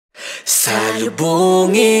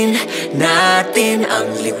Salubungin natin ang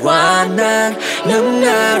liwanag ng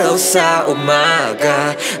araw sa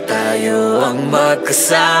umaga. Tayo ang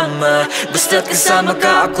magkasama, basta't kasama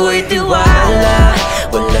ka ako'y tiwala.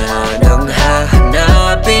 Wala nang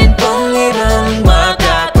hahanapin pang ibang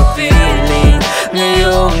makakapiling.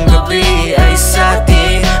 Ngayong gabi ay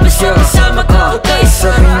sa'tin, basta kasama ka okay.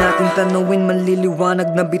 Sabay natin tanawin,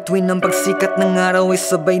 maliliwanag na bituin ng pagsikat ng araw ay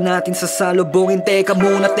sabay natin sa salubungin. Teka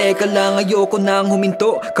muna, teka lang, ayoko nang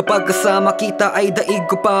huminto. Kapag kasama kita ay daig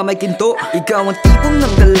ko pa may kinto. Ikaw ang tipong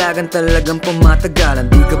ng dalagan, talagang pamatagalan.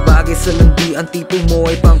 Di ka bagay sa landian, tipo mo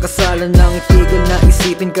ay pangkasalan. Nang itigil na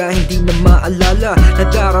isipin ka, hindi na maalala.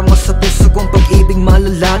 Nadarama sa puso kong pag-ibig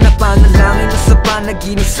malala. Na panalangin na sa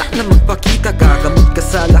panaginip, sana magpakita ka. Gamit ka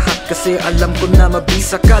sa lahat kasi alam ko na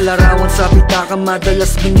mabisa ka. Larawan sa pitaka,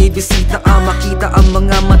 madalas binibisita. Makita ang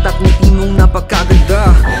mga mata't ngiti mong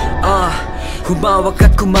napakaganda. Humawak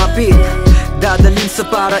at kumapit, dadalhin sa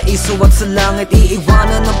paraiso at sa langit.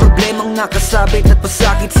 Iiwanan ang problemang nakasabit at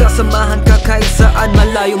pasakit. Sasamahan ka kahit saan,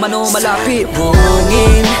 malayo man o malapit.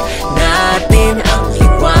 Salubungin natin ang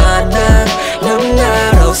liwanag ng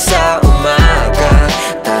araw sa umaga.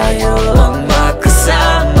 Tayo ang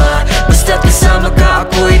magkasama, basta't kasama ka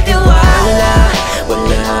ako'y tiwala.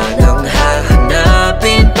 Wala nang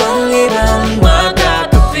hahanapin pang ibang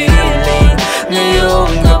makakapiling.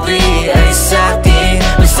 Ngayong gabi ay sa'tin,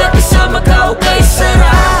 basta't kasama ka okay.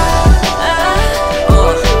 Sarap,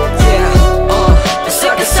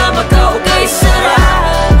 basta't kasama ka okay. Sarap,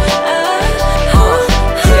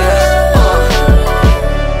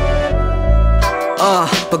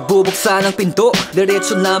 pagbubuksan ng pinto,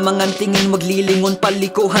 diretso lamang ang tingin, maglilingon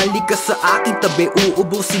paliko. Halika sa aking tabi,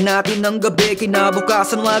 uubusin natin ang gabi.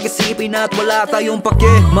 Kinabukasan wag isipin at wala tayong pake.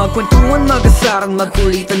 Magkwentuhan, mag-asaran,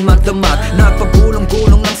 magkulitan, magdamag.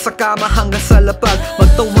 Nagpagulong-gulong ang sakama hanggang sa lapag.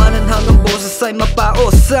 Magtawanan hanggang boses ay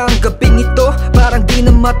mapaos. Ang gabing ito parang di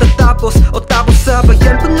na matatapos. O tapos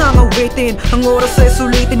sabayan pa nga mawitin, ang oras ay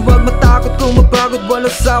sulitin. Huwag matakot kung mapagod,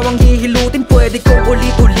 walang sawang hihilutin. Pwede kong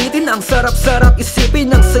ulit-ulitin, ang sarap-sarap isipin.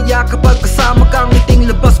 Ang saya kapag kasama kang ngiting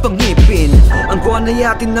labas pang ngipin. Ang buwan ay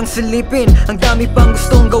atin ng silipin, ang dami pang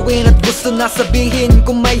gustong gawin at gusto na sabihin.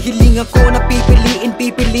 Kung may hiling ako na pipiliin,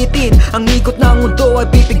 pipilitin. Ang ikot ng mundo ay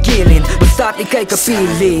pipigilin, basta't ika'y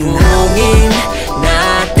kapiling. Salubungin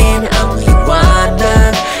natin ang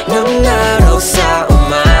liwanag ng araw sa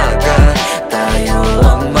umaga. Tayo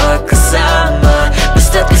ang magkasama,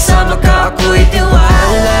 basta't kasama ka ako'y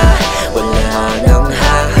tiwala. Wala nang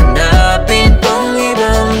hahanapin pang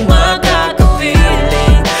ibang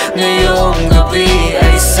makakapiling. Ngayong gabi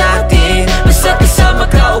ay sa'tin, basta't kasama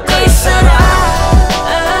ka okay.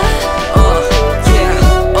 Sarap,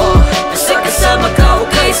 basta't kasama ka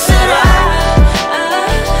okay. Sarap,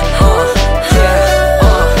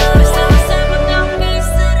 basta kasama ka okay.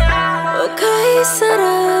 Sarap, okay.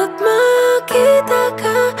 Sarap makita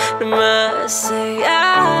ka na masaya.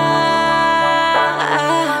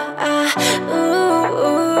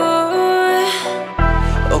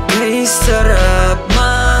 Okay, sarap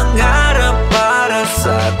mangarap para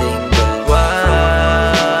sa ating dalawa.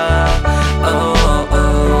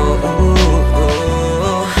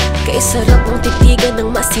 Kay sarap mong titigan ng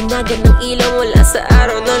masinagan ng ilaw mula sa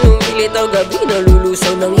araw na lumilitaw. Gabi na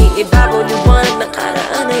lulusaw ng iibabaw, liwanag ng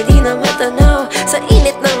karaan ay di na matanaw. Sa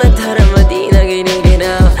init ng nadarama di na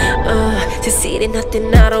giniginaw. Sisirin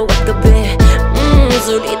natin araw at gabi,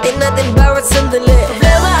 sulitin natin bawat sandali.